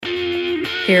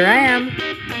Here I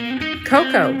am,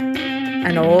 Coco,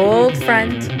 an old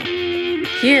friend,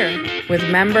 here with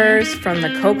members from the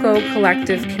Coco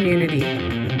Collective community.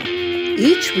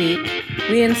 Each week,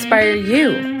 we inspire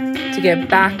you to get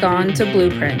back onto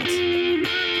Blueprint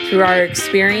through our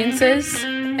experiences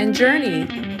and journey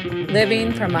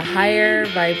living from a higher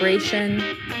vibration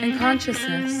and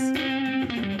consciousness.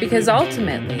 Because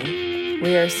ultimately,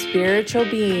 we are spiritual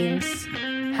beings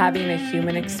having a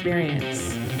human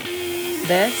experience.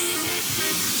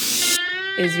 This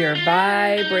is your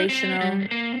vibrational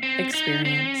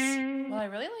experience. Well, I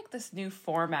really like this new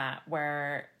format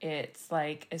where it's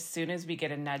like as soon as we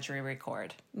get a nudge, we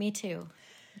record. Me too.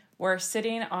 We're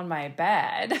sitting on my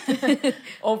bed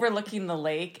overlooking the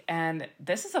lake, and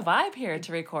this is a vibe here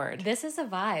to record. This is a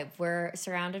vibe. We're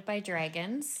surrounded by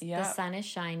dragons. Yep. The sun is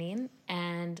shining,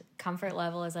 and comfort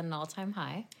level is at an all-time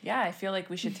high. Yeah, I feel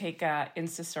like we should take a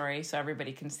Insta story so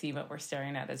everybody can see what we're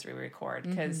staring at as we record,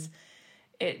 because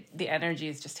the energy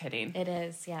is just hitting. It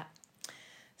is, yeah.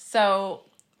 So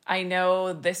I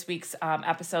know this week's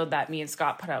episode that me and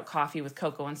Scott put out, Coffee with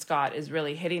Coco and Scott, is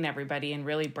really hitting everybody and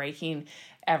really breaking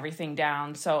everything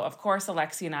down. So of course,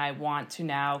 Alexi and I want to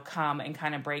now come and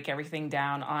kind of break everything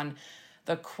down on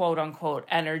the quote unquote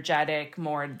energetic,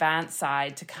 more advanced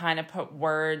side to kind of put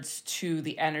words to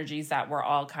the energies that we're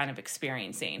all kind of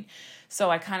experiencing.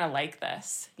 So I kind of like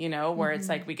this, you know, where it's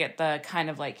like we get the kind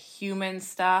of like human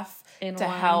stuff In to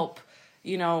one. help,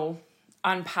 you know,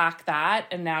 unpack that.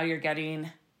 And now you're getting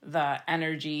the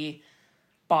energy,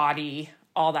 body,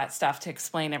 all that stuff to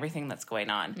explain everything that's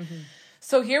going on.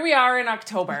 So here we are in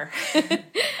October,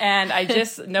 and I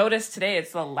just noticed today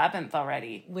it's the 11th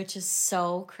already. Which is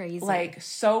so crazy. Like,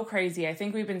 so crazy. I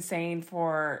think we've been saying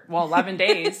for, 11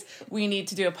 days, we need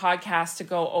to do a podcast to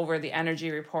go over the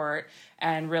energy report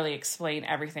and really explain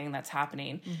everything that's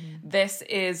happening. This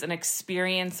is an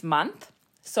experience month.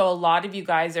 So a lot of you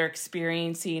guys are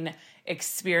experiencing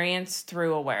experience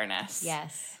through awareness.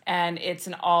 Yes. And it's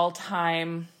an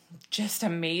all-time just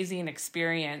amazing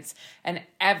experience, and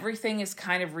everything is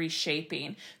kind of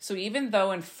reshaping. So even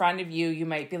though in front of you, you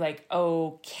might be like,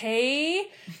 okay,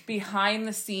 behind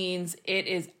the scenes, it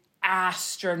is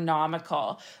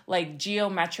astronomical, like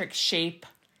geometric shape,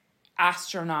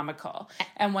 astronomical.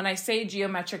 And when I say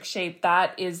geometric shape,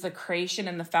 that is the creation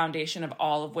and the foundation of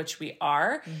all of which we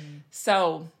are.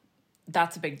 So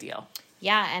that's a big deal.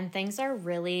 Yeah, and things are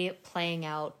really playing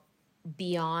out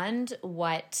beyond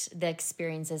what the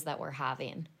experiences that we're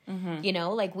having. You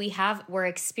know, like we're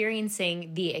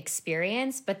experiencing the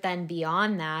experience, but then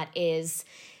beyond that is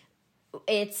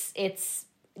it's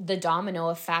the domino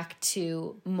effect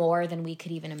to more than we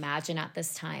could even imagine at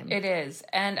this time. It is.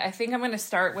 And I think I'm going to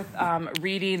start with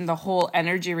reading the whole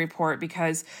energy report,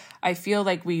 because I feel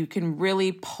like we can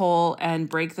really pull and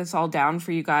break this all down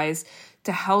for you guys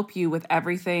to help you with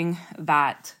everything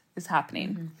that is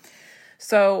happening.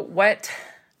 So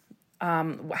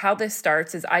how this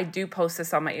starts is I do post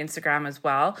this on my Instagram as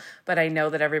well, but I know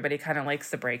that everybody kind of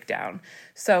likes the breakdown.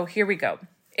 So here we go.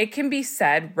 It can be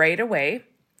said right away,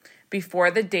 before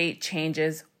the date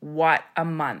changes, what a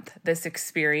month this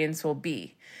experience will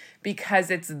be,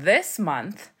 because it's this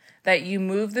month that you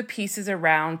move the pieces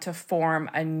around to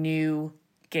form a new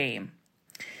game.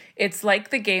 It's like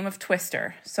the game of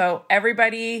Twister. So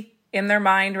everybody in their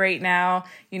mind right now,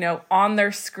 you know, on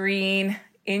their screen,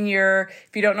 if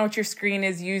you don't know what your screen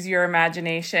is, use your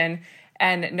imagination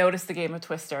and notice the game of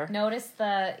Twister. Notice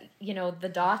the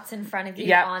dots in front of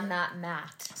you on that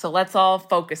mat. So let's all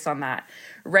focus on that.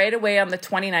 Right away on the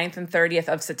 29th and 30th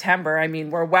of September, I mean,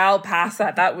 we're well past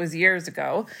that. That was years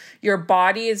ago. Your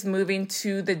body is moving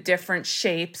to the different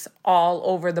shapes all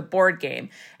over the board game.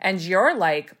 And you're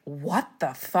like, what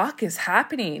the fuck is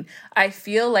happening? I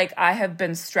feel like I have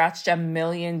been stretched a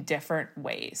million different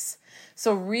ways.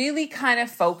 So really kind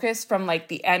of focus from like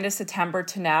the end of September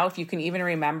to now, if you can even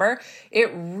remember,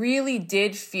 it really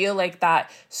did feel like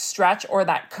that stretch or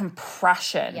that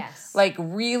compression. Yes. Like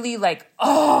really like,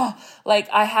 like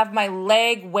I have my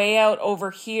leg way out over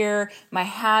here, my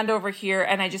hand over here,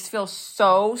 and I just feel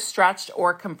so stretched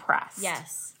or compressed.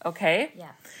 Yes. Okay?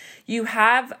 Yeah. You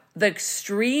have the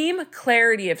extreme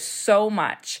clarity of so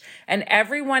much, and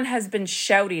everyone has been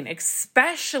shouting,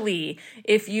 especially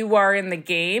if you are in the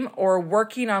game or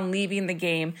working on leaving the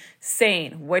game,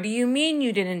 saying, what do you mean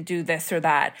you didn't do this or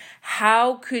that?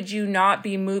 How could you not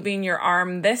be moving your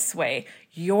arm this way?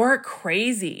 You're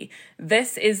crazy.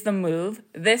 This is the move.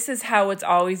 This is how it's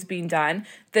always been done.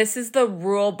 This is the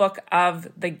rule book of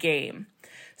the game.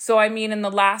 So, I mean, in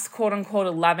the last quote unquote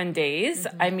 11 days,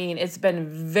 I mean, it's been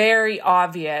very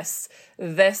obvious,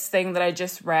 this thing that I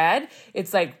just read,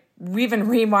 it's like even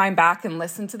rewind back and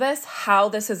listen to this, how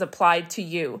this is applied to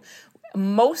you.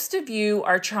 Most of you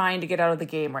are trying to get out of the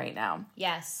game right now.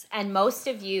 Yes. And most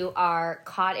of you are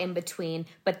caught in between,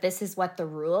 but this is what the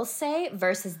rules say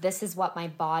versus this is what my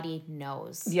body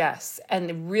knows. Yes.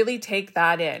 And really take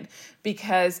that in,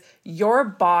 because your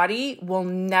body will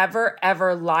never,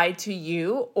 ever lie to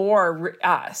you or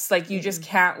us. Like, you just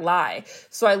can't lie.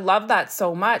 So I love that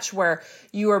so much, where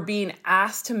you are being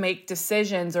asked to make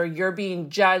decisions, or you're being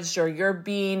judged, or you're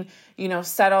being,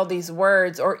 said all these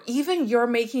words, or even you're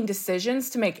making decisions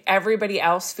to make everybody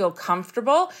else feel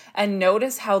comfortable, and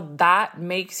notice how that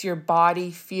makes your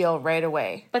body feel right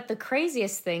away. But the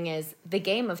craziest thing is the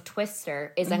game of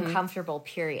Twister is uncomfortable,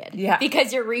 period. Yeah.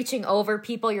 Because you're reaching over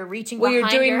people, you're reaching behind you're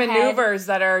doing your maneuvers head.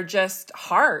 That are just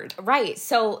hard. Right.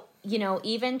 So,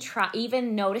 even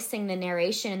noticing the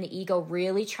narration and the ego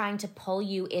really trying to pull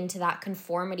you into that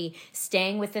conformity,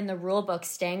 staying within the rule book,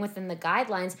 staying within the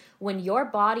guidelines, when your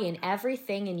body and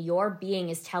everything in your being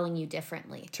is telling you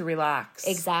differently. To relax.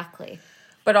 Exactly.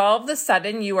 But all of a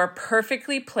sudden, you are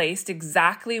perfectly placed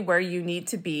exactly where you need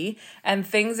to be, and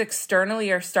things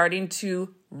externally are starting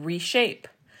to reshape.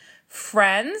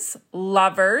 Friends,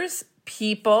 lovers,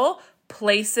 people,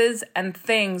 places, and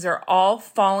things are all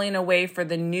falling away for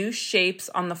the new shapes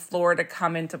on the floor to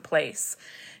come into place.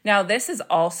 Now, this is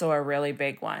also a really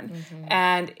big one.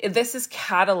 And this is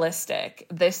catalytic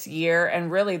this year and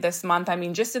really this month. I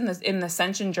mean, just in the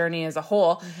ascension journey as a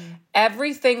whole,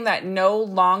 everything that no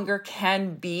longer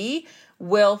can be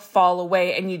will fall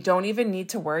away, and you don't even need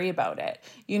to worry about it.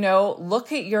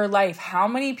 Look at your life. How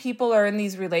many people are in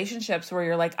these relationships where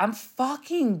you're like, I'm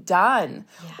fucking done.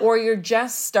 Yeah. Or you're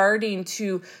just starting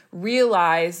to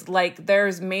realize like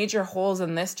there's major holes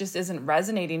and this just isn't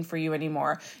resonating for you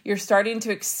anymore. You're starting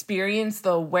to experience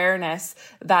the awareness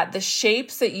that the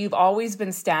shapes that you've always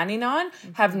been standing on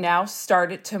have now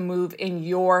started to move in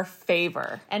your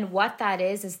favor. And what that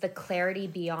is the clarity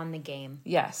beyond the game.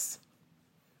 Yes.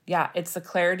 Yeah, it's the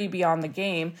clarity beyond the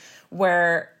game,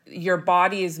 where your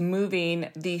body is moving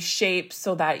these shapes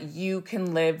so that you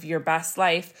can live your best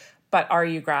life, but are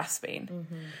you grasping?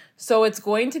 So it's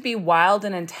going to be wild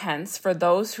and intense for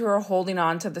those who are holding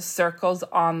on to the circles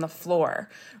on the floor,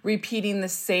 repeating the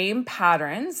same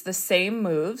patterns, the same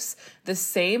moves, the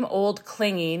same old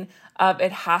clinging of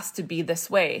it has to be this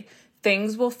way.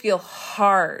 Things will feel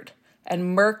hard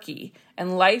and murky,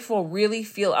 and life will really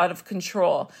feel out of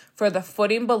control, for the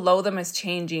footing below them is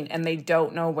changing and they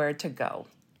don't know where to go.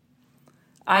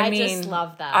 I mean, just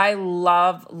love that. I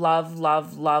love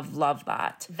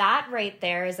that. That right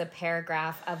there is a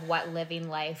paragraph of what living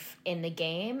life in the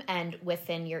game and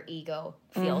within your ego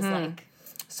feels like.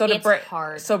 So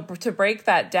hard. So to break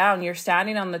that down, you're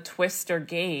standing on the Twister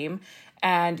game,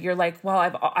 and you're like, well,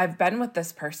 I've been with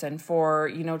this person for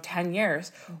 10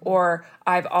 years, or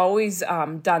I've always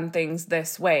done things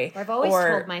this way, or I've always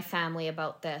told my family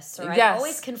about this, or yes, I've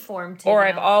always conformed to, or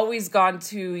I've always gone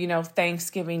to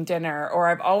Thanksgiving dinner, or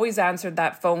I've always answered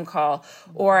that phone call,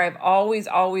 or I've always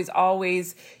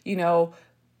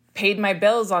paid my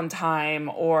bills on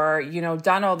time, or,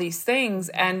 done all these things.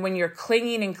 And when you're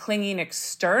clinging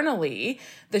externally,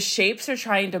 the shapes are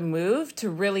trying to move to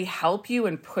really help you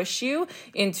and push you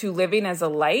into living as a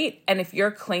light. And if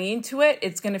you're clinging to it,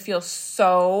 it's going to feel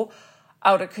so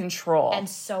out of control. And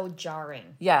so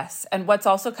jarring. Yes. And what's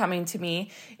also coming to me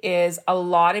is a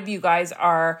lot of you guys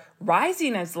are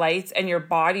rising as lights, and your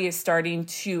body is starting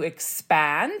to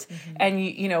expand. And,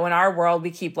 in our world, we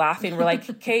keep laughing. We're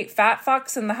like, Kate, fat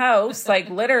fucks in the house, like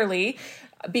literally,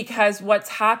 because what's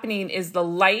happening is the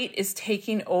light is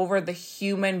taking over the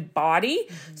human body.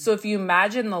 So if you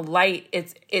imagine the light,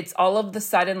 it's all of the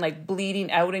sudden like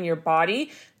bleeding out in your body,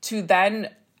 to then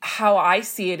how I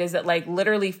see it is it like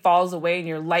literally falls away and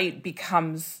your light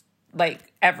becomes like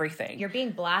everything. You're being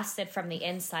blasted from the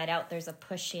inside out. There's a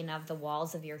pushing of the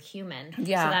walls of your human.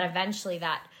 Yeah. So that eventually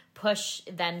that push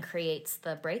then creates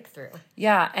the breakthrough.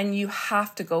 Yeah. And you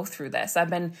have to go through this. I've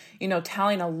been,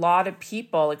 telling a lot of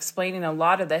people, explaining a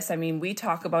lot of this. I mean, we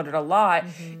talk about it a lot,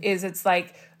 is it's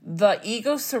like the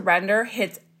ego surrender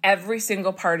hits every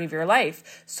single part of your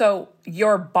life. So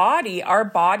your body, our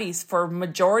bodies, for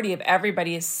majority of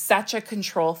everybody, is such a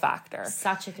control factor.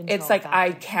 Such a control It's like, factor.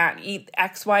 I can't eat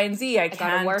X, Y, and Z. I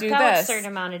can't work do out this. A certain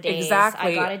amount of days.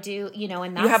 Exactly. I gotta do,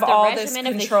 and that's you have the all regimen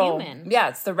this of control. the human. Yeah,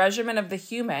 it's the regimen of the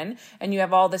human, and you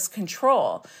have all this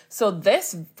control. So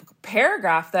this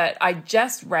paragraph that I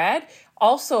just read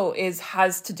also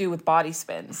has to do with body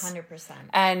spins. 100%.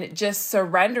 And just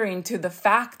surrendering to the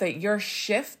fact that you're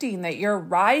shifting, that you're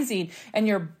rising, and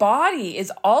your body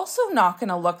is also not going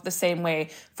to look the same way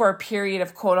for a period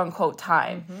of quote unquote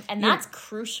time. And that's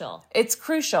crucial. It's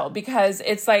crucial because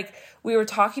it's like we were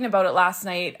talking about it last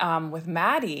night with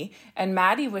Maddie, and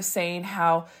Maddie was saying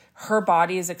how her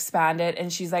body is expanded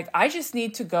and she's like, I just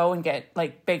need to go and get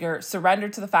like bigger, surrender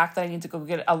to the fact that I need to go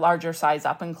get a larger size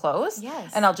up and close.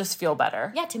 Yes. And I'll just feel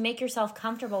better. Yeah, to make yourself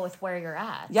comfortable with where you're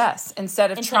at. Yes.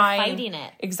 Instead of fighting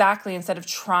it. Exactly. Instead of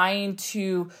trying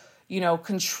to,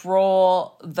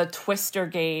 control the twister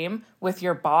game with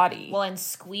your body. Well, and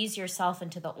squeeze yourself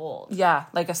into the old. Yeah,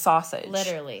 like a sausage.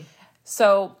 Literally.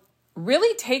 So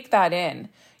really take that in.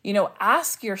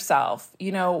 Ask yourself,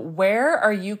 where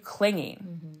are you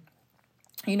clinging?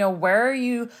 Where are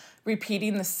you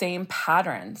repeating the same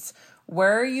patterns?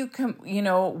 Where are you,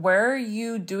 where are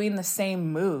you doing the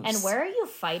same moves? And where are you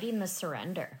fighting the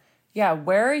surrender? Yeah,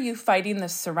 where are you fighting the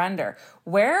surrender?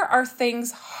 Where are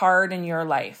things hard in your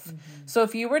life? So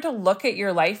if you were to look at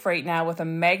your life right now with a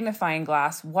magnifying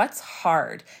glass, what's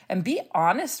hard? And be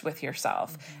honest with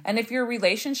yourself. And if your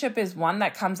relationship is one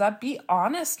that comes up, be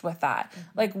honest with that.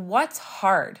 Like, what's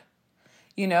hard?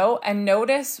 And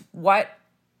notice what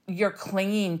you're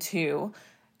clinging to,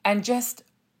 and just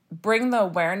bring the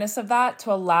awareness of that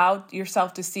to allow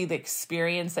yourself to see the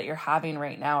experience that you're having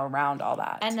right now around all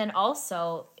that. And then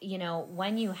also,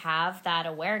 when you have that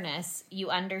awareness, you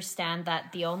understand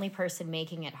that the only person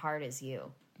making it hard is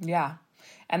you. Yeah.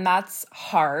 And that's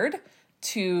hard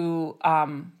to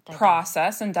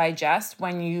process and digest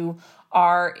when you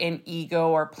are in ego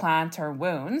or plant or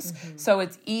wounds. So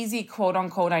it's easy, quote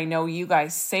unquote, I know you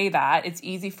guys say that. It's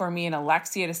easy for me and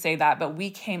Alexia to say that, but we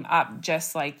came up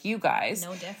just like you guys.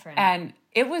 No different. And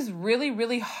it was really,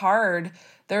 really hard.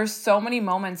 There's so many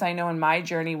moments I know in my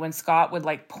journey when Scott would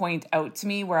like point out to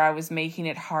me where I was making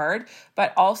it hard.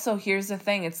 But also here's the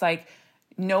thing. It's like,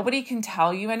 nobody can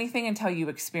tell you anything until you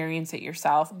experience it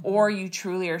yourself, or you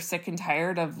truly are sick and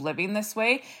tired of living this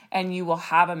way, and you will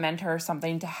have a mentor or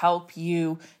something to help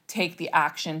you take the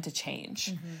action to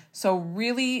change. So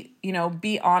really,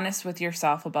 be honest with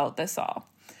yourself about this all.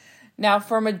 Now,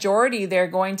 for a majority, they're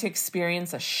going to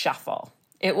experience a shuffle.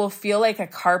 It will feel like a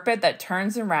carpet that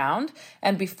turns around,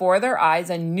 and before their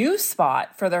eyes, a new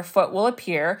spot for their foot will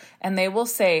appear, and they will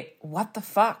say, what the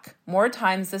fuck, more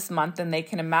times this month than they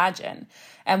can imagine.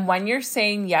 And when you're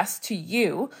saying yes to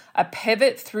you, a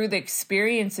pivot through the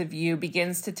experience of you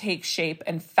begins to take shape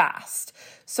and fast.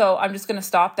 So I'm just going to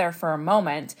stop there for a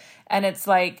moment. And it's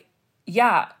like,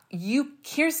 yeah,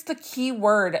 here's the key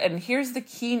word, and here's the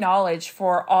key knowledge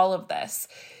for all of this.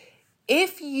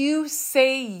 If you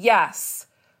say yes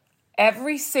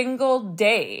every single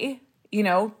day,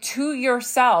 to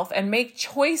yourself and make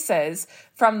choices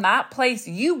from that place,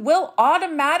 you will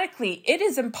automatically, it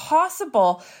is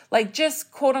impossible, like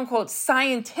just quote unquote,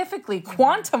 scientifically,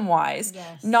 quantum wise,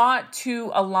 not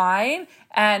to align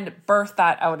and birth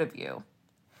that out of you.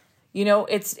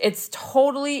 It's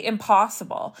totally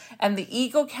impossible. And the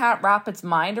ego can't wrap its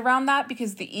mind around that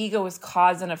because the ego is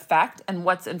cause and effect and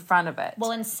what's in front of it.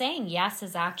 Well, and saying yes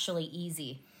is actually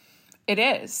easy. It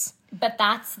is. But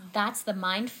that's the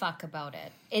mind fuck about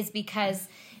it, is because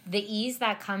the ease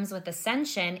that comes with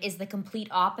ascension is the complete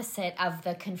opposite of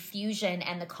the confusion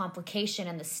and the complication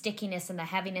and the stickiness and the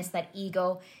heaviness that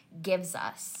ego gives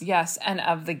us. Yes, and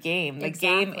of the game. The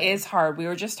game is hard. We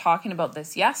were just talking about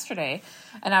this yesterday,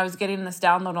 and I was getting this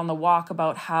download on the walk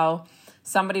about how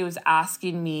somebody was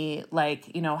asking me,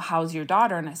 like, how's your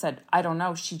daughter? And I said, I don't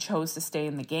know. She chose to stay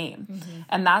in the game.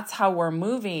 And that's how we're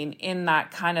moving in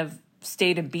that kind of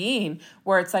state of being,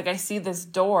 where it's like I see this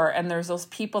door and there's those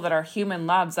people that are human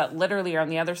loves that literally are on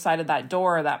the other side of that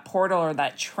door or that portal or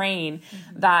that train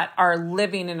that are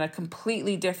living in a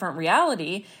completely different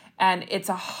reality, and it's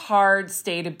a hard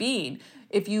state of being.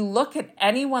 If you look at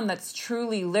anyone that's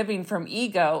truly living from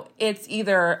ego, it's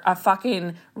either a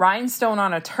fucking rhinestone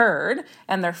on a turd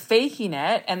and they're faking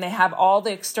it and they have all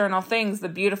the external things, the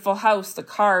beautiful house, the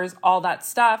cars, all that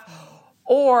stuff,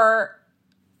 or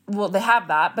well, they have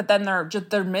that, but then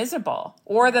they're miserable.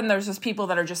 Or then there's just people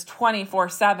that are just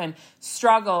 24/7,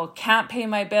 struggle, can't pay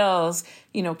my bills,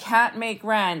 can't make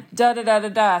rent,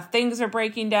 things are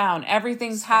breaking down,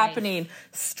 everything's happening,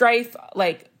 strife,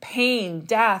 like pain,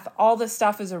 death, all this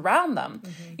stuff is around them.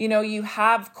 You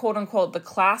have quote unquote the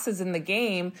classes in the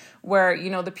game where,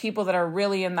 the people that are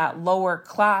really in that lower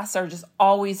class are just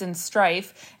always in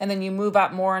strife. And then you move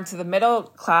up more into the middle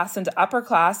class, into upper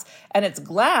class, and it's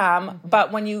glam.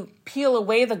 But when you peel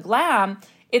away the glam,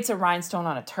 it's a rhinestone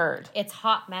on a turd. It's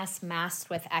hot mess masked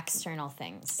with external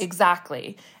things.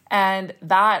 Exactly. And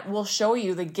that will show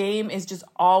you the game is just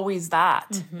always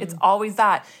that. It's always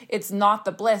that. It's not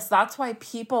the bliss. That's why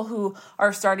people who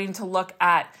are starting to look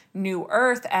at New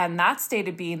Earth and that state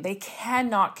of being, they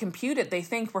cannot compute it. They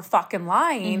think we're fucking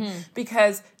lying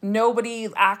because nobody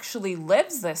actually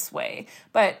lives this way.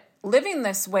 But living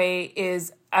this way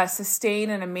is a sustain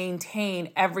and a maintain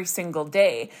every single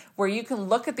day, where you can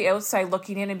look at the outside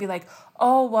looking in and be like,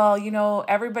 oh, well, you know,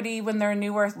 everybody when they're in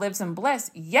New Earth lives in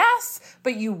bliss. Yes,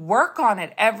 but you work on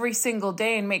it every single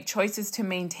day and make choices to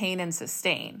maintain and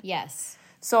sustain. Yes.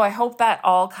 So I hope that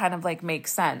all kind of like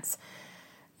makes sense.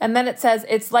 And then it says,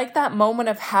 it's like that moment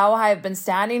of how I have been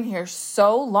standing here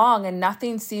so long and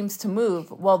nothing seems to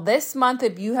move. Well, this month,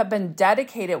 if you have been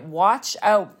dedicated, watch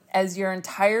out as your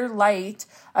entire light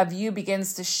of you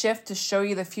begins to shift to show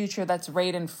you the future that's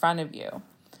right in front of you.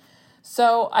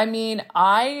 So, I mean,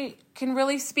 I can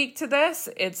really speak to this.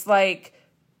 It's like,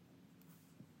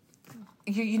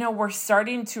 you know, we're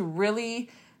starting to really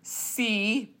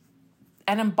see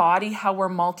and embody how we're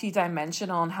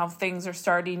multidimensional and how things are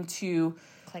starting to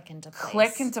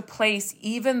click into place,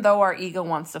 even though our ego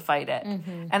wants to fight it.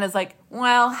 And it's like,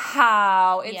 well,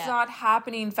 how? It's not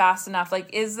happening fast enough.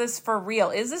 Like, is this for real?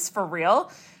 Is this for real?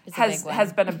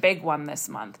 Has been a big one this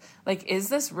month. Like, is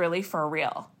this really for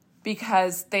real?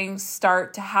 Because things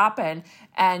start to happen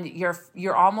and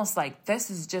you're almost like, this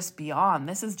is just beyond.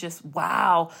 This is just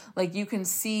wow. Like, you can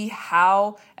see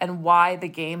how and why the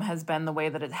game has been the way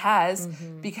that it has,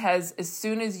 because as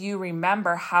soon as you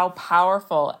remember how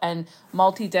powerful and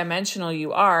multidimensional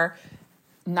you are,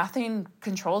 nothing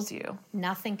controls you.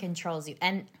 Nothing controls you.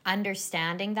 And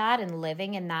understanding that and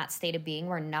living in that state of being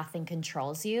where nothing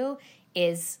controls you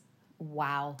is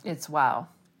wow. It's wow.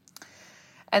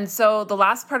 And so the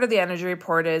last part of the energy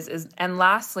report is, and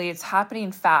lastly, it's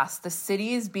happening fast. The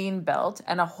city is being built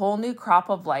and a whole new crop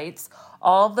of lights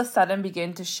all of a sudden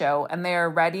begin to show, and they are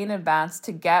ready in advance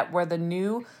to get where the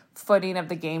new footing of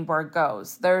the game board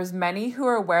goes. There's many who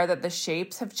are aware that the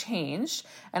shapes have changed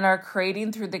and are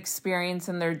creating through the experience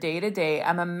in their day-to-day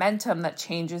a momentum that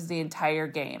changes the entire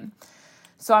game.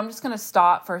 So I'm just going to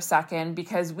stop for a second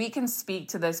because we can speak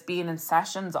to this being in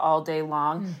sessions all day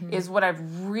long is what I've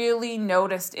really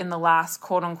noticed in the last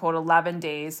quote unquote 11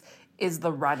 days is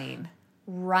the running.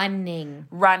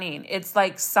 It's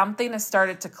like something has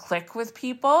started to click with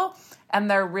people and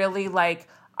they're really like,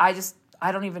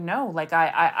 I don't even know. Like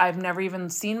I've never even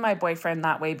seen my boyfriend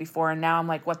that way before. And now I'm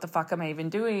like, what the fuck am I even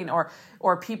doing?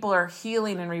 Or people are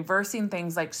healing and reversing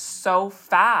things like so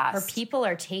fast. Or people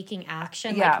are taking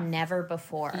action like never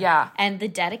before. Yeah. And the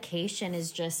dedication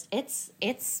is just, it's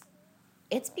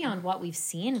beyond what we've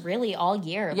seen really all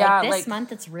year. Yeah, like this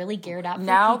month, it's really geared up for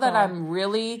now people. that I'm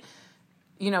really,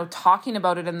 talking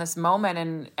about it in this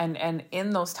moment and in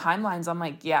those timelines, I'm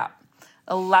like,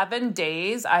 11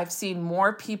 days, I've seen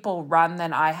more people run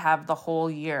than I have the whole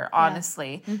year,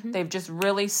 honestly. They've just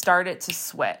really started to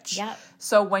switch. Yeah.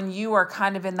 So when you are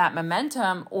kind of in that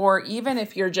momentum, or even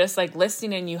if you're just like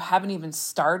listening and you haven't even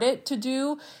started to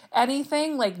do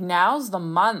anything, like now's the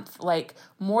month, like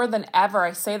more than ever.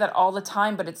 I say that all the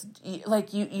time, but it's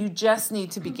like you just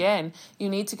need to begin. You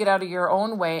need to get out of your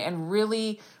own way and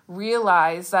really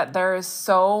realize that there is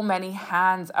so many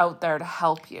hands out there to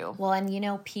help you. Well,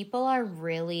 and people are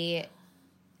really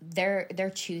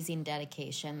they're choosing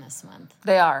dedication this month.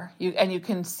 They are. You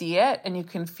can see it and you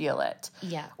can feel it.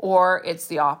 Yeah. Or it's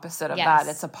the opposite of that.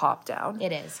 It's a pop down.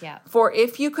 It is, yeah. For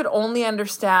if you could only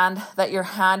understand that your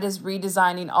hand is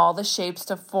redesigning all the shapes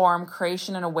to form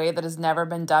creation in a way that has never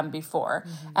been done before.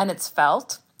 And it's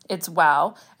felt. It's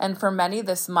wow. And for many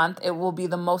this month, it will be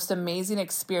the most amazing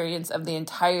experience of the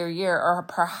entire year or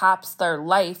perhaps their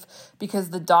life because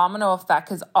the domino effect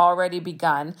has already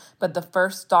begun, but the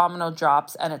first domino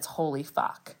drops and it's holy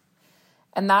fuck.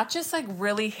 And that just like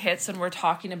really hits when we're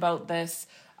talking about this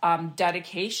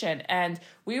dedication. And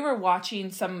we were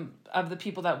watching some of the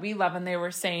people that we love and they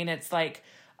were saying it's like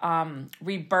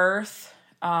rebirth,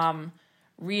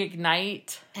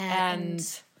 reignite,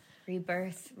 and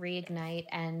rebirth, reignite,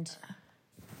 and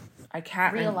I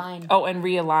can't realign. And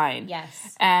realign.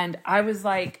 Yes. And I was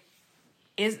like,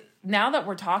 now that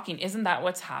we're talking, isn't that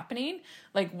what's happening?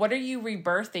 Like, what are you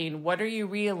rebirthing? What are you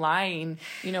realigning?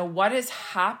 What is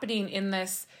happening in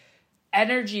this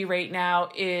energy right now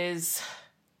it's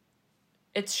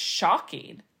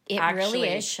shocking. It really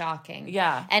is shocking.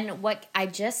 Yeah. And what I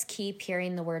just keep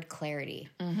hearing the word clarity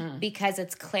because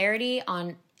it's clarity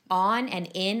on on and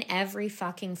in every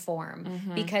fucking form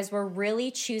because we're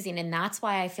really choosing. And that's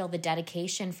why I feel the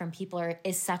dedication from people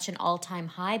is such an all-time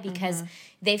high because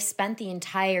they've spent the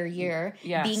entire year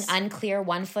being unclear,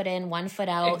 1 foot in, 1 foot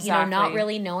out, not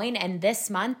really knowing. And this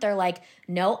month they're like,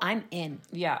 no, I'm in.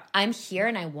 Yeah. I'm here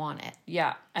and I want it.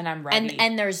 Yeah. And I'm ready.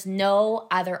 And there's no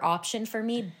other option for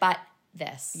me but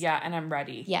this. Yeah, and I'm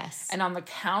ready. Yes. And on the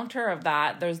counter of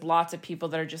that, there's lots of people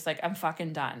that are just like, I'm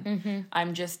fucking done.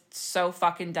 I'm just so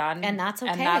fucking done. And that's okay.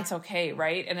 And that's okay,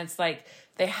 right? And it's like,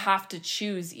 they have to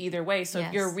choose either way. So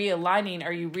if you're realigning,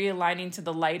 are you realigning to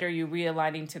the light or are you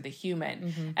realigning to the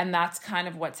human? And that's kind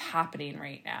of what's happening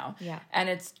right now. Yeah. And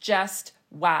it's just,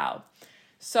 wow.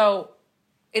 So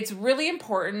it's really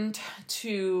important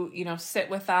to, sit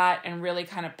with that and really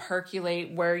kind of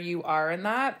percolate where you are in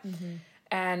that.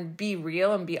 And be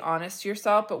real and be honest to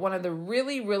yourself. But one of the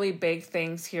really, really big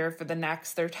things here for the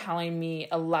next, they're telling me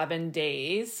 12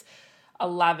 days,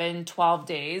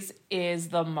 is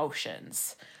the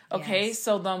emotions. Okay. Yes.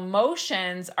 So the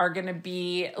emotions are going to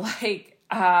be like,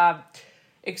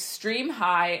 extreme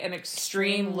high and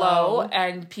extreme low.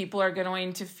 And people are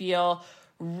going to feel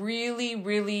really,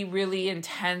 really, really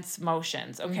intense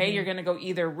emotions. Okay. You're going to go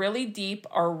either really deep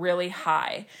or really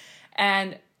high.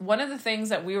 And one of the things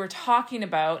that we were talking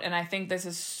about, and I think this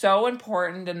is so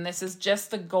important, and this is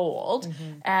just the gold.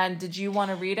 And did you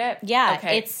want to read it? Yeah.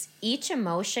 Okay. It's each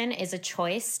emotion is a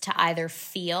choice to either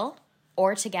feel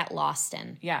or to get lost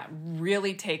in. Yeah.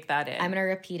 Really take that in. I'm going to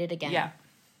repeat it again. Yeah.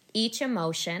 Each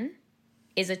emotion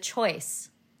is a choice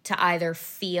to either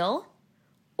feel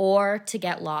or to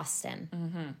get lost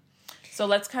in. So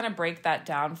let's kind of break that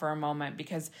down for a moment,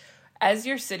 because as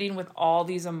you're sitting with all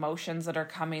these emotions that are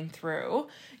coming through,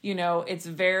 it's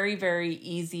very, very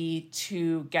easy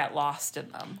to get lost in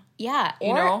them. Yeah.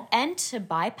 And to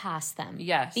bypass them.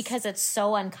 Yes. Because it's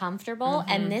so uncomfortable.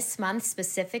 And this month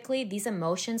specifically, these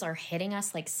emotions are hitting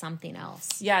us like something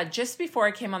else. Yeah. Just before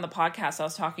I came on the podcast, I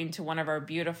was talking to one of our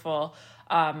beautiful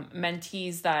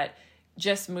mentees that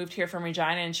just moved here from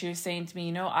Regina, and she was saying to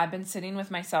me, I've been sitting with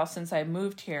myself since I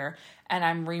moved here, and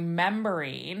I'm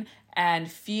remembering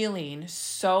and feeling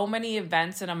so many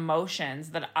events and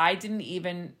emotions that I didn't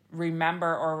even remember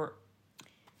or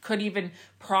could even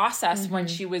process when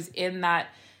she was in that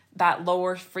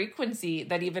lower frequency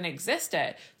that even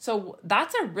existed. So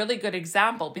that's a really good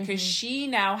example, because she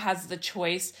now has the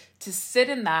choice to sit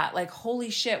in that, like,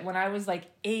 holy shit, when I was like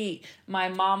 8, my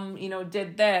mom,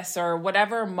 did this, or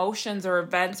whatever emotions or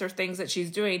events or things that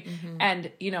she's doing,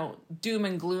 and, doom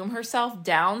and gloom herself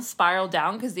down, spiral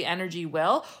down, because the energy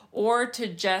will, or to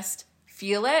just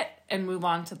feel it and move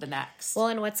on to the next. Well,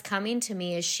 and what's coming to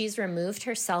me is she's removed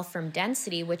herself from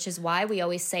density, which is why we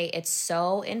always say it's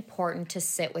so important to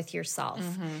sit with yourself.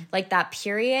 Like that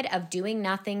period of doing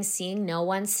nothing, seeing no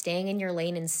one, staying in your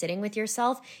lane and sitting with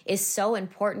yourself is so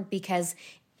important, because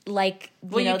this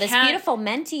beautiful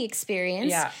mentee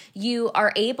experience, you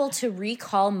are able to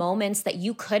recall moments that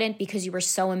you couldn't because you were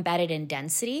so embedded in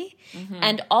density.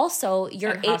 And also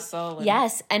you're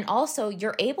and also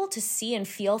you're able to see and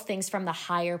feel things from the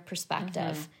higher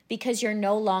perspective because you're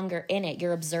no longer in it,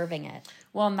 you're observing it.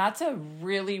 Well, and that's a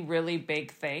really, really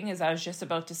big thing, as I was just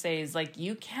about to say, is like,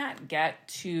 you can't get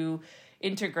to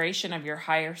integration of your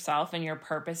higher self and your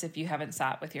purpose if you haven't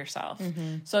sat with yourself.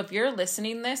 So if you're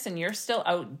listening this and you're still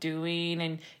out doing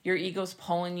and your ego's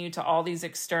pulling you to all these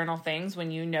external things when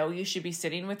you should be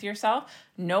sitting with yourself,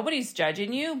 nobody's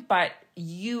judging you, but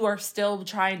you are still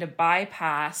trying to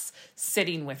bypass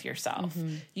sitting with yourself.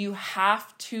 You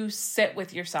have to sit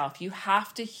with yourself. You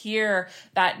have to hear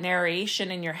that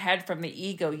narration in your head from the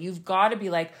ego. You've got to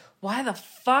be like, why the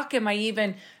fuck am I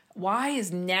even... why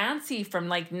is Nancy from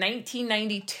like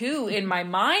 1992 in my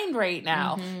mind right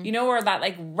now? Or that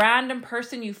like random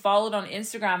person you followed on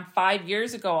Instagram 5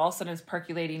 years ago all of a sudden is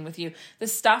percolating with you. The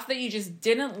stuff that you just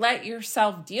didn't let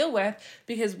yourself deal with,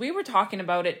 because we were talking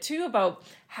about it too, about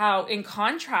how in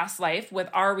contrast life with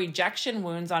our rejection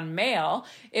wounds on male,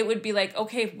 it would be like,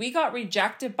 okay, if we got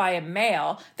rejected by a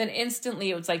male, then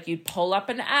instantly it was like you'd pull up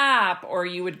an app, or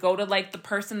you would go to like the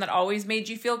person that always made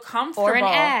you feel comfortable. Or an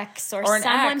ex, or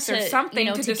someone or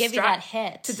something to give you that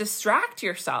hit. To distract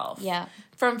yourself. Yeah.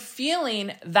 From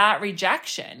feeling that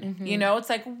rejection. It's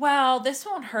like, well, this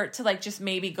won't hurt to like just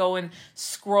maybe go and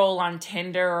scroll on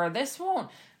Tinder, or this won't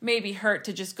maybe hurt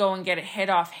to just go and get a hit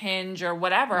off Hinge or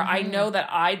whatever. I know that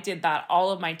I did that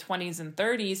all of my 20s and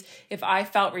 30s. If I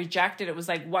felt rejected, it was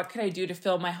like, what could I do to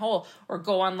fill my hole? Or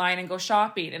go online and go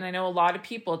shopping. And I know a lot of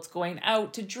people, it's going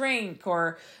out to drink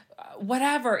or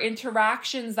whatever,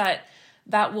 interactions that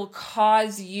that will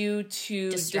cause you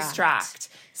to distract.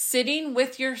 Sitting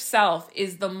with yourself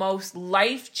is the most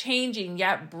life-changing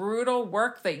yet brutal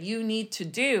work that you need to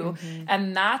do.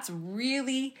 And that's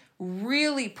really,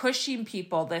 really pushing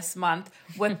people this month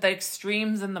with the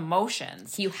extremes and the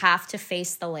motions. You have to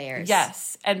face the layers.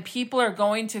 Yes. And people are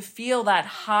going to feel that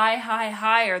high, high,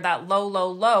 high, or that low,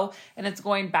 low, low. And it's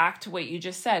going back to what you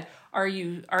just said. Are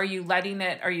you letting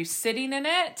it, are you sitting in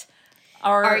it?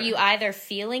 Or are you either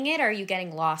feeling it or are you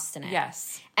getting lost in it?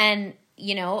 Yes. And,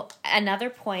 you know,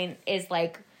 another point is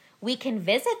like, we can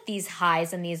visit these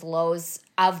highs and these lows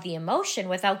of the emotion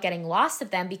without getting lost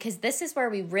of them, because this is where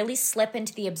we really slip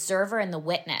into the observer and the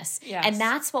witness. Yes. And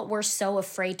that's what we're so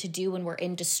afraid to do when we're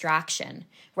in distraction,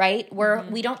 right?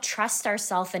 We don't trust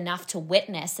ourselves enough to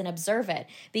witness and observe it,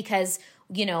 because,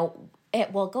 you know,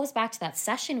 it goes back to that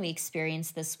session we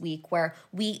experienced this week where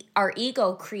our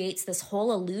ego creates this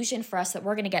whole illusion for us that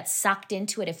we're going to get sucked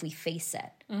into it if we face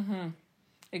it.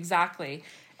 Exactly.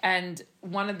 And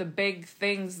one of the big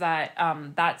things that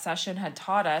that session had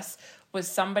taught us was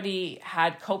somebody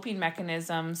had coping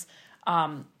mechanisms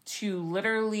to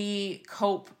literally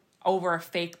cope over a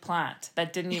fake plant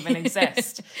that didn't even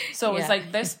exist. So it was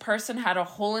like this person had a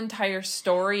whole entire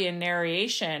story and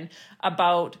narration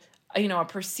about, you know, a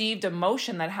perceived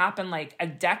emotion that happened like a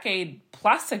decade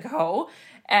plus ago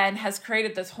and has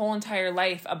created this whole entire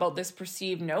life about this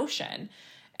perceived notion.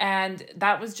 And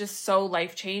that was just so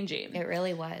life-changing. It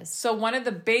really was. So one of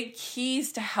the big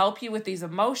keys to help you with these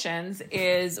emotions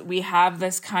is we have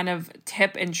this kind of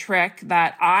tip and trick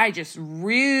that I just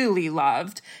really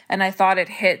loved, and I thought it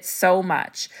hit so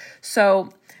much.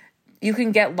 So you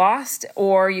can get lost,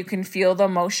 or you can feel the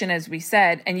emotion, as we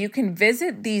said, and you can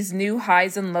visit these new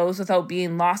highs and lows without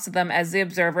being lost to them as the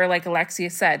observer, like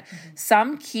Alexia said.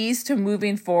 Some keys to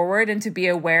moving forward and to be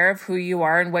aware of who you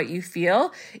are and what you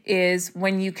feel is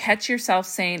when you catch yourself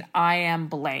saying, I am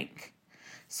blank.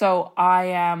 So I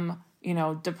am, you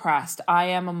know, depressed. I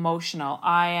am emotional.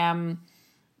 I am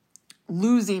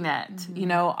losing it. You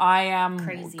know, I am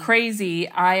crazy.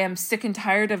 I am sick and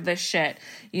tired of this shit,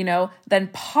 you know, then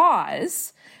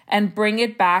pause and bring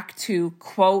it back to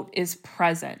quote is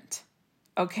present.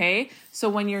 Okay. So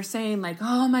when you're saying like,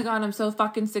 oh my God, I'm so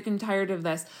fucking sick and tired of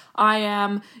this. I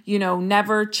am, you know,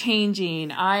 never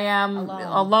changing. I am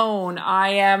alone.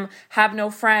 I have no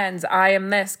friends. I am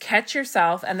this. Catch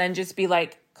yourself and then just be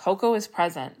like, Coco is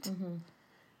present.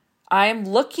 I am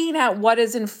looking at what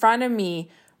is in front of me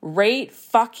right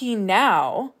fucking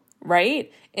now,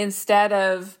 right? Instead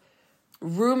of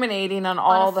ruminating on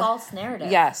all the false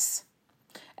narrative. Yes.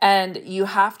 And you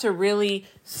have to really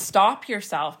stop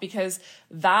yourself, because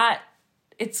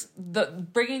it's the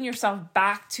bringing yourself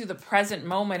back to the present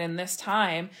moment in this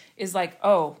time is like,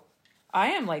 oh, I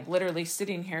am like literally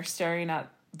sitting here staring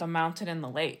at the mountain and the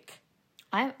lake.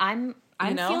 I'm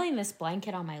feeling this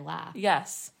blanket on my lap.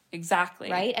 Yes. Exactly.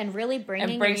 Right? And really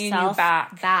bringing you yourself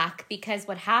back, because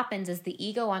what happens is the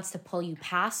ego wants to pull you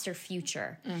past your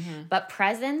future. But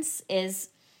presence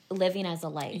is living as a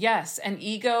light. Yes. And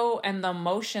ego and the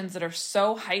emotions that are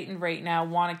so heightened right now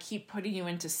want to keep putting you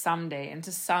into someday,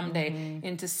 into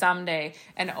someday.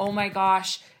 And oh my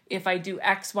gosh, if I do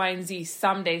X, Y, and Z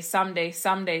someday,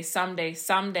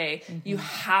 you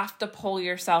have to pull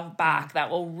yourself back. That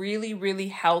will really, really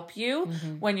help you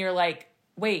when you're like,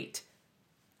 wait,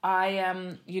 I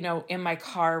am, you know, in my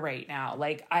car right now.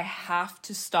 Like, I have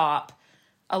to stop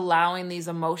allowing these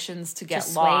emotions to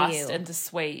get lost and to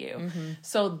sway you.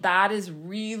 So that is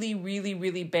really, really,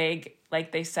 really big.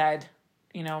 Like they said,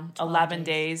 you know, 11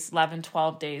 days,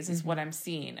 12 days is what I'm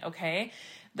seeing. Okay.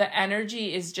 The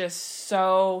energy is just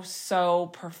so, so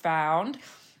profound.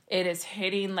 It is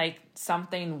hitting like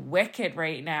something wicked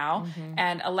right now.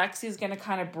 And Alexia is going to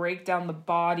kind of break down the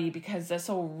body, because this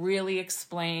will really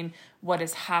explain what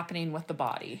is happening with the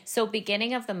body. So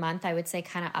beginning of the month, I would say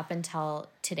kind of up until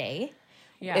today,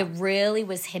 it really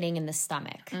was hitting in the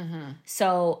stomach.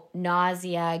 So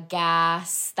nausea,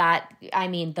 gas,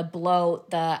 the bloat,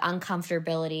 the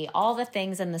uncomfortability, all the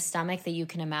things in the stomach that you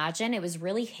can imagine, it was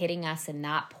really hitting us in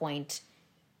that point.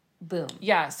 Boom.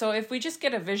 Yeah. So if we just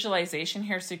get a visualization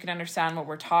here so you can understand what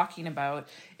we're talking about,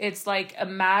 it's like,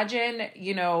 imagine,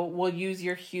 you know, we'll use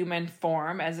your human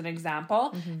form as an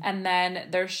example. And then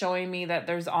they're showing me that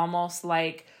there's almost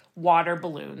like water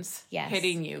balloons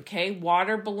hitting you. Okay.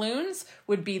 Water balloons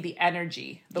would be the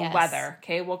energy, the weather.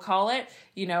 Okay. We'll call it,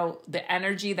 you know, the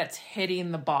energy that's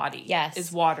hitting the body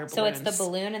is water balloons. So it's the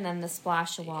balloon and then the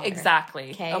splash of water.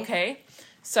 Exactly. Okay.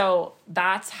 So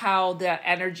that's how the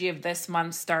energy of this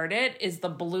month started, is the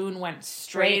balloon went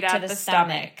straight at the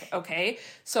stomach. Okay.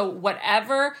 So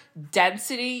whatever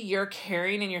density you're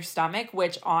carrying in your stomach,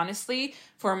 which honestly,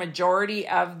 for a majority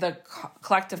of the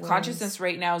collective consciousness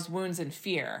right now is wounds and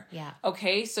fear. Yeah.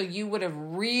 Okay. So you would have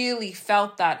really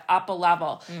felt that up a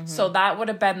level. So that would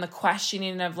have been the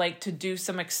questioning of like to do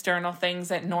some external things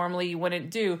that normally you wouldn't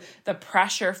do. The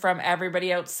pressure from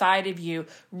everybody outside of you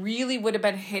really would have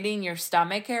been hitting your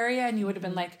stomach area, and you would have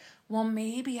been like, well,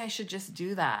 maybe I should just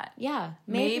do that. Yeah.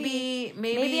 Maybe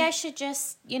I should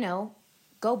just,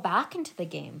 go back into the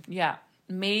game. Yeah.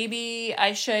 Maybe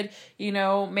I should,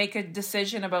 make a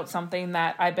decision about something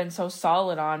that I've been so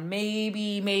solid on.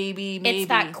 Maybe. It's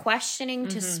that questioning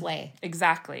to sway.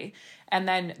 Exactly. And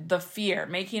then the fear,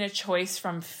 making a choice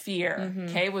from fear,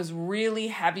 okay, was really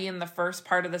heavy in the first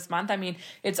part of this month. I mean,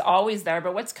 it's always there,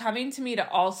 but what's coming to me to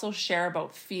also share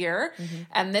about fear,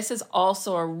 and this is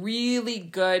also a really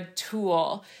good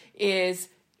tool, is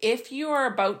if you are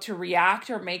about to react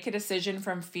or make a decision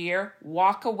from fear,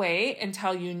 walk away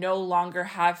until you no longer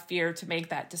have fear to make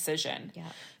that decision. Yeah.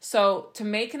 So to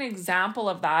make an example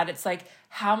of that, it's like,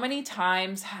 how many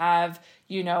times have,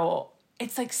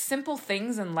 it's like simple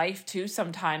things in life too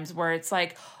sometimes where it's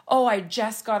like, oh, I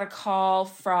just got a call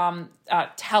from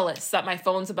TELUS that my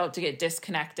phone's about to get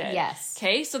disconnected. Yes.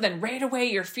 Okay, so then right away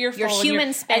you're fearful. Your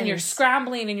human spins. And you're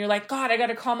scrambling and you're like, God, I got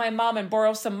to call my mom and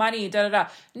borrow some money, da-da-da.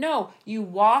 No, you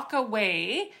walk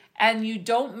away and you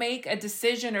don't make a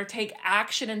decision or take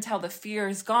action until the fear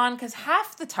is gone, because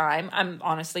half the time, I'm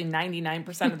honestly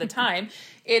 99% of the time,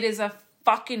 it is a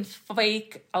fucking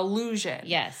fake illusion.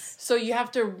 Yes. So you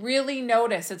have to really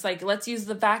notice. It's like, let's use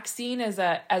the vaccine as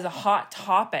a hot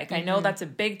topic. I know that's a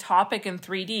big topic in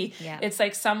 3D. Yeah. It's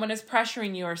like someone is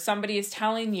pressuring you or somebody is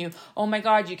telling you, oh my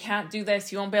God, you can't do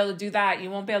this. You won't be able to do that.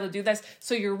 You won't be able to do this.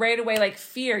 So you're right away like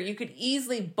fear. You could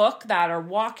easily book that or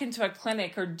walk into a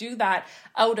clinic or do that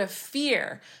out of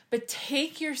fear. But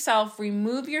take yourself,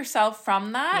 remove yourself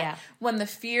from that when the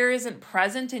fear isn't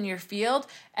present in your field,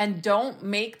 and don't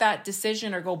make that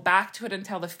decision or go back to it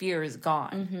until the fear is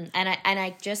gone. And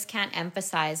I just can't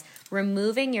emphasize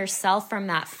removing yourself from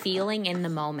that feeling in the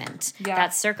moment,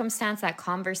 that circumstance, that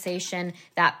conversation,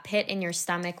 that pit in your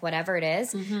stomach, whatever it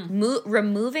is,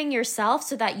 removing yourself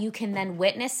so that you can then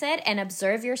witness it and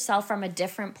observe yourself from a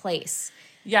different place.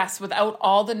 Yes, without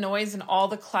all the noise and all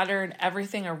the clutter and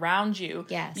everything around you.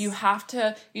 Yes. You have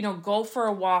to, go for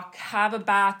a walk, have a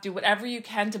bath, do whatever you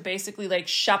can to basically like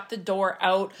shut the door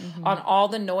out on all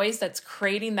the noise that's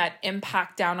creating that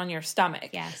impact down on your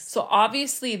stomach. Yes. So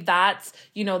obviously that's,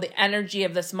 the energy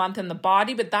of this month in the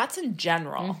body, but that's in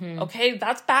general. Okay.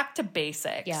 That's back to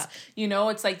basics. Yeah.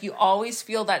 It's like you always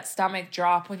feel that stomach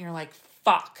drop when you're like,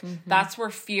 fuck. That's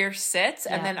where fear sits.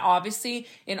 And then obviously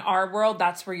in our world,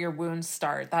 that's where your wounds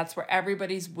start. That's where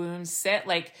everybody's wounds sit.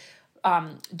 Like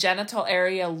genital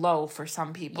area low for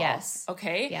some people. Yes.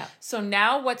 Okay. Yeah. So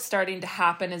now what's starting to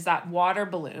happen is that water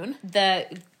balloon.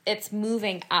 It's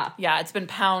moving up. Yeah. It's been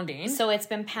pounding. So it's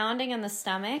been pounding in the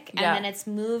stomach, and then it's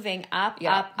moving up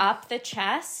the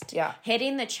chest,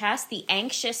 hitting the chest, the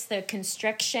anxious, the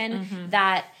constriction,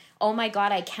 that, oh my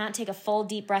God, I can't take a full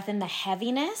deep breath in, the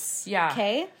heaviness. Yeah.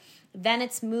 Okay. Then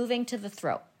it's moving to the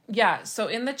throat. Yeah. So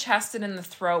in the chest and in the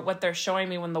throat, what they're showing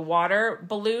me when the water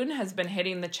balloon has been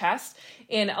hitting the chest,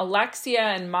 in Alexia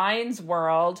and mine's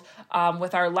world,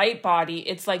 with our light body,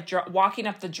 it's like walking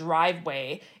up the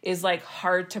driveway is like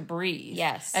hard to breathe.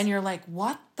 Yes. And you're like,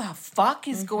 what the fuck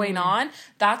is going on?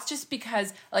 That's just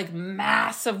because like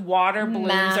massive water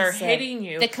balloons are hitting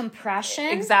you. The compression.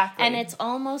 Exactly. And it's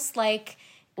almost like,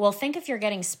 well, think if you're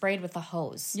getting sprayed with a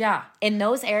hose. Yeah. In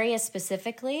those areas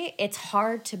specifically, it's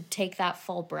hard to take that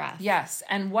full breath. Yes.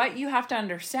 And what you have to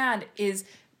understand is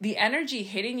the energy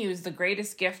hitting you is the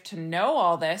greatest gift to know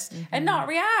all this and not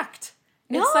react.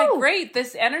 No. It's like, great,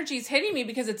 this energy is hitting me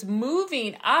because it's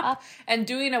moving up and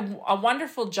doing a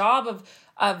wonderful job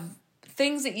of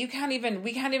things that we can't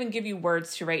even give you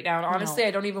words to right now. And honestly,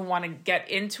 I don't even want to get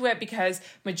into it because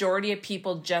majority of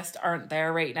people just aren't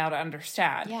there right now to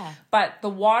understand. Yeah. But the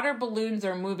water balloons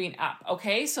are moving up.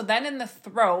 Okay. So then in the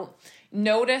throat,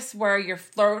 notice where your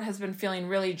throat has been feeling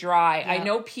really dry. Yeah. I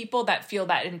know people that feel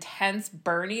that intense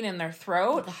burning in their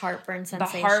throat. The heartburn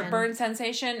sensation. The heartburn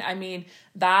sensation. I mean,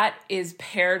 that is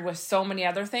paired with so many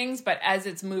other things, but as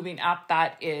it's moving up,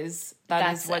 that is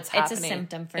what's happening. It's a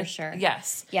symptom for sure.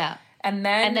 Yes. Yeah. And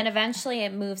then eventually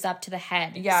it moves up to the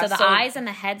head. Yeah, So the eyes and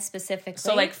the head specifically.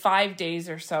 So like 5 days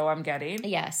or so I'm getting.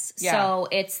 Yes. Yeah. So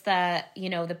it's the,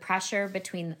 the pressure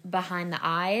behind the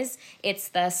eyes. It's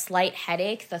the slight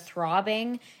headache, the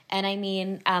throbbing. And I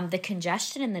mean, the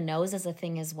congestion in the nose is a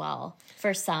thing as well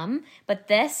for some. But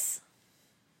this,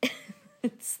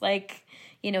 it's like,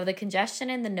 the congestion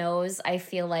in the nose, I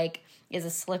feel like is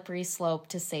a slippery slope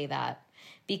to say that.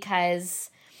 Because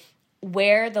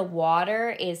where the water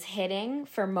is hitting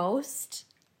for most,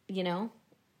 No,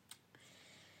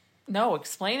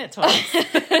 explain it to us.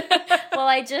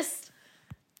 Well,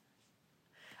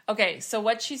 Okay, so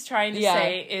what she's trying to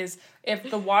say is if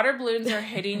the water balloons are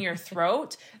hitting your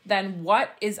throat, then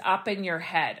what is up in your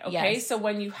head? Okay, Yes. So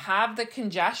when you have the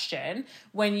congestion,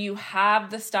 when you have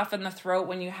the stuff in the throat,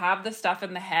 when you have the stuff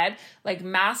in the head, like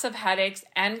massive headaches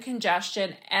and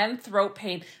congestion and throat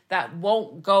pain, that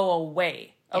won't go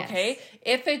away. Okay, Yes.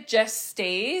 If it just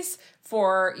stays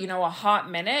for, a hot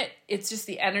minute, it's just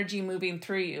the energy moving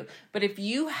through you. But if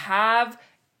you have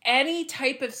any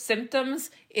type of symptoms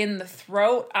in the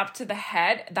throat up to the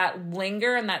head that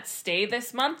linger and that stay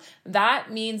this month,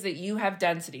 that means that you have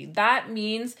density. That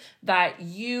means that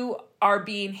you are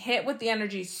being hit with the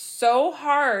energy so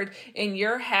hard in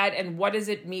your head. And what is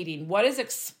it meeting? What is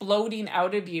exploding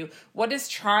out of you? What is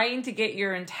trying to get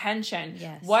your attention?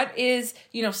 Yes. What is,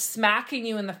 smacking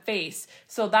you in the face?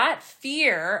 So that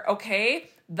fear,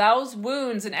 okay, those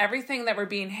wounds and everything that were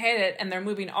being hit and they're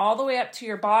moving all the way up to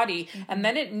your body, and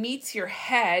then it meets your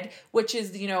head, which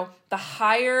is, the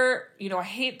higher, I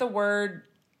hate the word,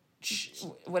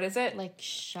 what is it? like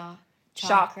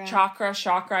chakra.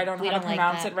 Chakra. I don't know how to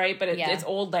pronounce it right, but it's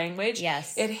old language.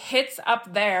 Yes. It hits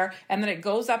up there and then it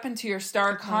goes up into your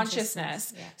star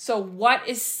consciousness. Yeah. So what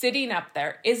is sitting up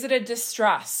there? Is it a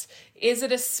distrust? Is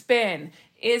it a spin?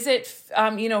 Is it,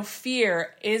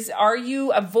 fear? Are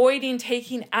you avoiding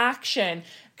taking action?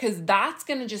 Because that's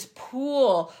going to just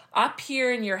pool up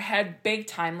here in your head big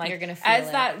time. Like, you're going to feel as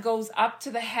it. that goes up to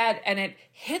the head and it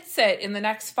hits it in the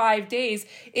next 5 days,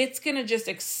 it's going to just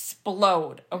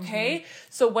explode. Okay.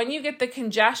 So when you get the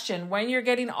congestion, when you're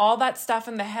getting all that stuff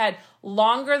in the head,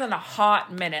 longer than a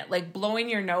hot minute, like blowing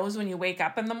your nose when you wake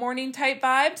up in the morning type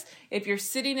vibes, if you're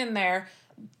sitting in there,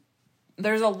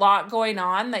 there's a lot going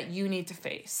on that you need to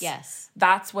face. Yes.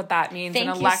 That's what that means. Thank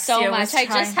and you Alexia so much.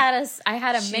 was I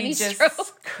had a mini just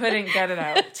stroke. couldn't get it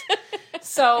out.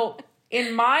 So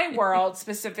in my world,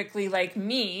 specifically, like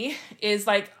me, is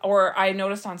like, or I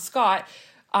noticed on Scott,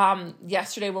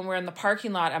 yesterday when we were in the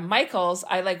parking lot at Michael's,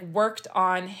 I like worked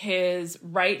on his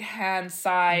right hand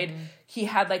side. He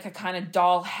had like a kind of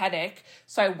dull headache.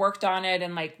 So I worked on it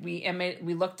and like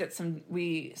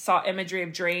we saw imagery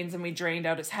of drains and we drained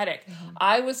out his headache.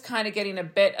 I was kind of getting a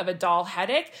bit of a dull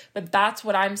headache, but that's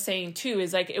what I'm saying too,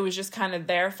 is like, it was just kind of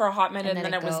there for a hot minute and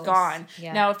then it was gone.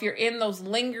 Yeah. Now, if you're in those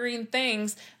lingering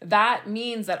things, that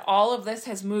means that all of this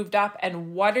has moved up.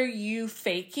 And what are you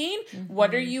faking?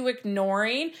 What are you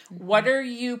ignoring? What are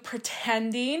you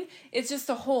pretending? It's just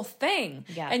a whole thing.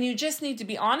 Yeah. And you just need to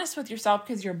be honest with yourself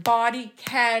because your body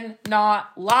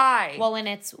cannot lie. Well, and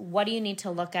it's what do you need to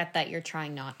look at that you're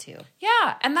trying not to?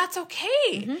 Yeah, and that's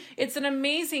okay. It's an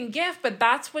amazing gift, but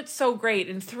that's what's so great.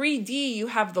 In 3D, you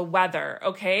have the weather,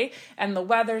 okay? And the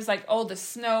weather's like, oh, the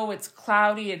snow, it's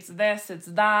cloudy, it's this, it's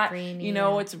that. Rainy,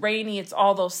 it's rainy, it's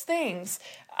all those things.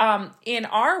 In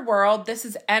our world, this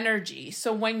is energy.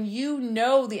 So when you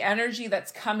know the energy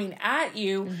that's coming at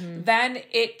you, then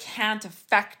it can't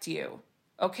affect you.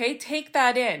 Okay, take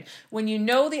that in. When you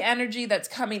know the energy that's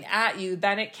coming at you,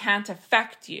 then it can't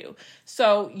affect you.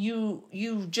 So you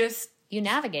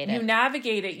navigate it. You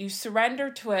navigate it. You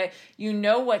surrender to it. You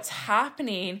know what's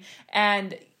happening,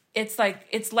 and it's like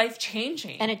it's life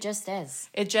changing. And it just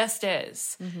is. It just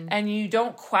is, and you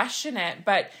don't question it.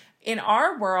 But in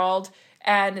our world,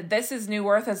 and this is New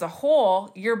Earth as a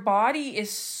whole, your body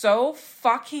is so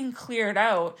fucking cleared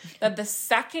out that the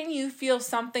second you feel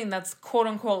something that's quote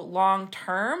unquote long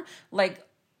term, like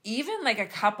even like a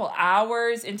couple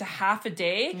hours into half a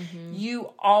day,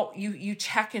 you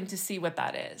check in to see what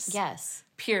that is. Yes.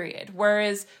 Period.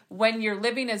 Whereas when you're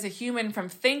living as a human from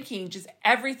thinking, just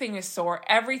everything is sore,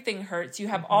 everything hurts. You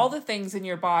have all the things in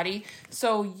your body,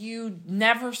 so you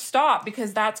never stop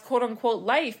because that's quote unquote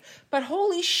life. But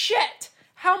holy shit,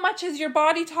 how much is your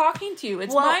body talking to you?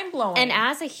 It's mind blowing. And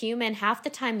as a human, half the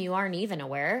time you aren't even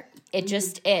aware. It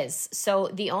just is. So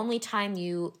the only time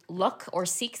you look or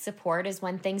seek support is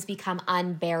when things become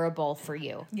unbearable for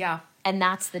you. Yeah. And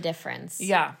that's the difference.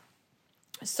 Yeah.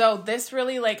 So this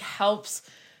really like helps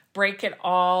break it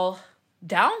all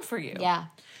down for you. Yeah.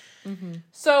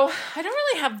 So I don't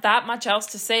really have that much else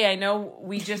to say. I know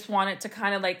we just wanted to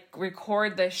kind of like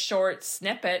record this short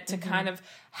snippet to kind of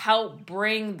help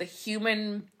bring the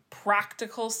human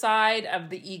practical side of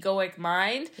the egoic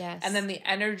mind and then the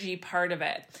energy part of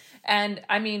it. And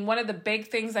I mean, one of the big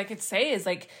things I could say is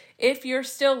like, if you're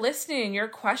still listening and you're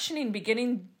questioning,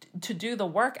 beginning to do the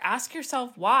work, ask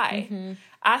yourself why.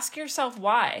 Ask yourself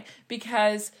why,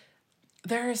 because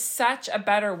there is such a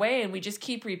better way, and we just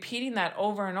keep repeating that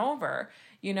over and over,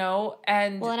 you know.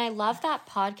 And I love that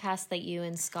podcast that you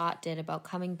and Scott did about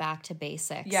coming back to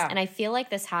basics. Yeah. And I feel like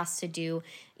this has to do,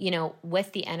 you know,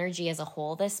 with the energy as a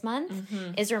whole this month,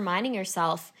 is reminding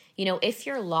yourself, you know, if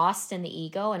you're lost in the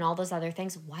ego and all those other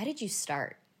things, why did you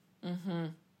start?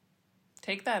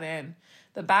 Take that in.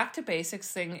 The back to basics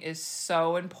thing is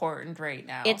so important right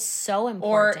now. It's so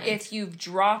important. Or if you've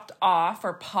dropped off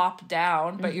or popped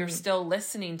down, but you're still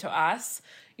listening to us,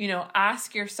 you know,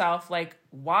 ask yourself, like,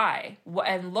 why?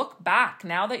 And look back.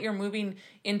 Now that you're moving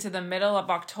into the middle of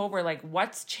October, like,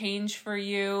 what's changed for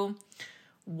you?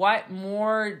 What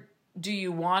more do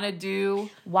you want to do?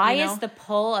 Why you know? is the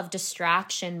pull of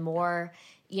distraction more,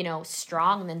 you know,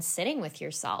 strong than sitting with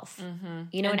yourself?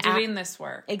 You know, and doing this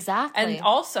work. Exactly. And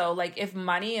also, like, if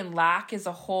money and lack is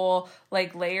a whole,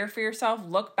 like, layer for yourself,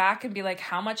 look back and be like,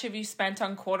 how much have you spent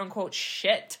on quote unquote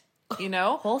shit? You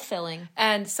know? Hole filling.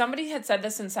 And somebody had said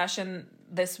this in session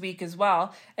this week as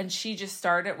well, and she just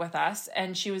started with us,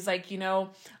 and she was like, you know,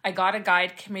 I got a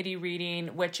guide committee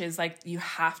reading, which is like, you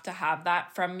have to have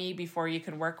that from me before you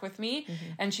can work with me.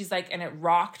 And she's like, and it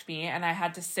rocked me, and I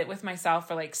had to sit with myself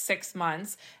for like 6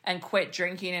 months and quit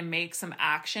drinking and make some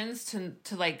actions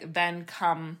to like then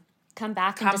come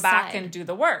back and do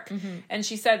the work. And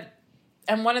she said,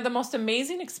 and one of the most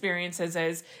amazing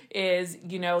experiences is,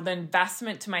 you know, the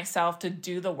investment to myself to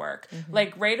do the work.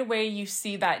 Like right away, you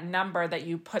see that number that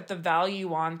you put the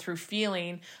value on through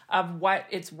feeling of what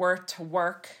it's worth to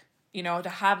work, you know, to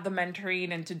have the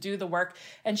mentoring and to do the work.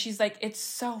 And she's like, it's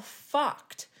so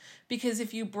fucked, because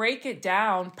if you break it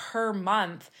down per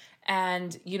month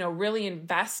and, you know, really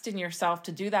invest in yourself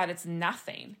to do that, it's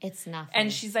nothing. It's nothing.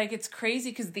 And she's like, it's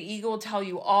crazy because the ego will tell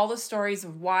you all the stories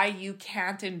of why you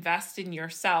can't invest in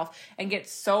yourself and get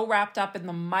so wrapped up in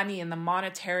the money and the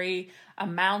monetary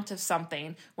amount of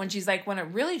something, when she's like, when it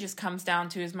really just comes down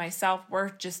to is my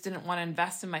self-worth just didn't want to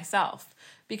invest in myself.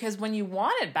 Because when you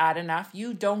want it bad enough,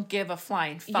 you don't give a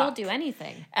flying fuck. You'll do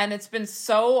anything. And it's been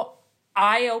so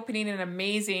eye-opening and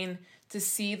amazing to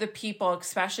see the people,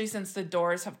 especially since the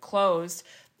doors have closed,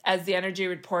 as the energy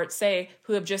reports say,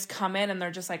 who have just come in and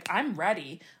they're just like, I'm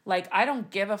ready. Like, I don't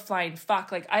give a flying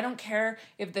fuck. Like, I don't care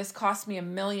if this costs me $1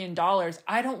 million.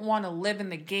 I don't want to live in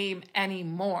the game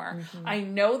anymore. I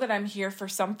know that I'm here for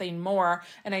something more.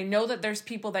 And I know that there's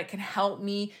people that can help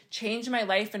me change my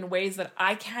life in ways that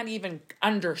I can't even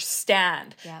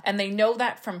understand. Yeah. And they know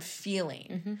that from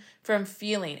feeling,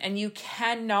 and you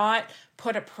cannot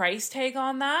put a price tag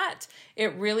on that.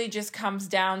 It really just comes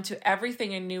down to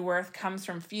everything in New Earth comes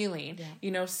from feeling. Yeah. You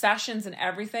know, sessions and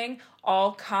everything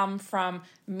all come from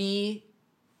me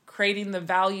creating the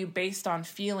value based on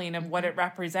feeling of what it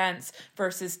represents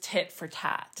versus tit for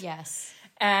tat. Yes.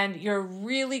 And you're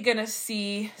really going to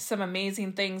see some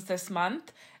amazing things this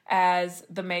month, as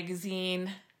the magazine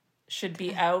should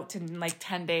be out in like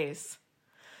 10 days.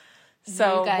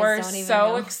 So we're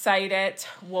so excited.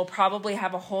 We'll probably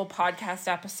have a whole podcast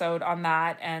episode on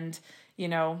that and, you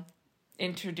know,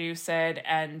 introduce it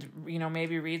and, you know,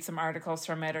 maybe read some articles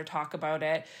from it or talk about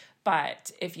it.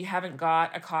 But if you haven't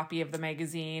got a copy of the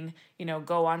magazine, you know,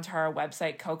 go onto our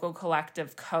website,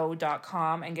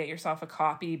 cococollectiveco.com, and get yourself a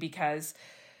copy, because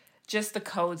just the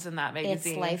codes in that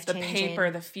magazine, the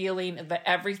paper, the feeling, the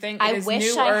everything. I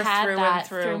wish I had that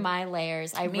through my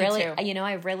layers. I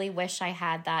really wish I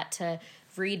had that to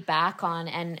read back on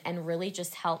and really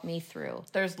just help me through.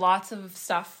 There's lots of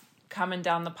stuff coming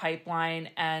down the pipeline,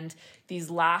 and these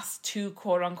last 2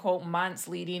 quote unquote months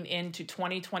leading into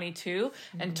 2022,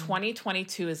 and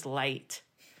 2022 is light.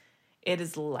 It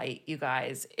is light, you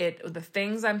guys. The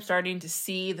things I'm starting to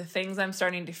see, the things I'm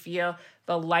starting to feel,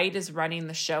 the light is running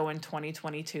the show in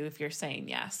 2022, if you're saying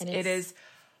yes. It is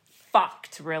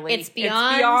fucked, really. It's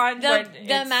beyond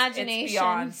the imagination. It's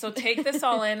beyond. So take this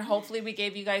all in. Hopefully we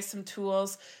gave you guys some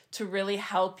tools to really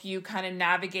help you kind of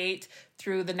navigate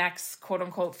through the next quote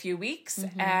unquote few weeks.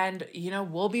 And, you know,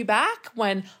 we'll be back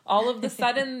when all of the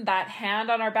sudden that hand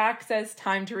on our back says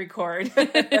time to record.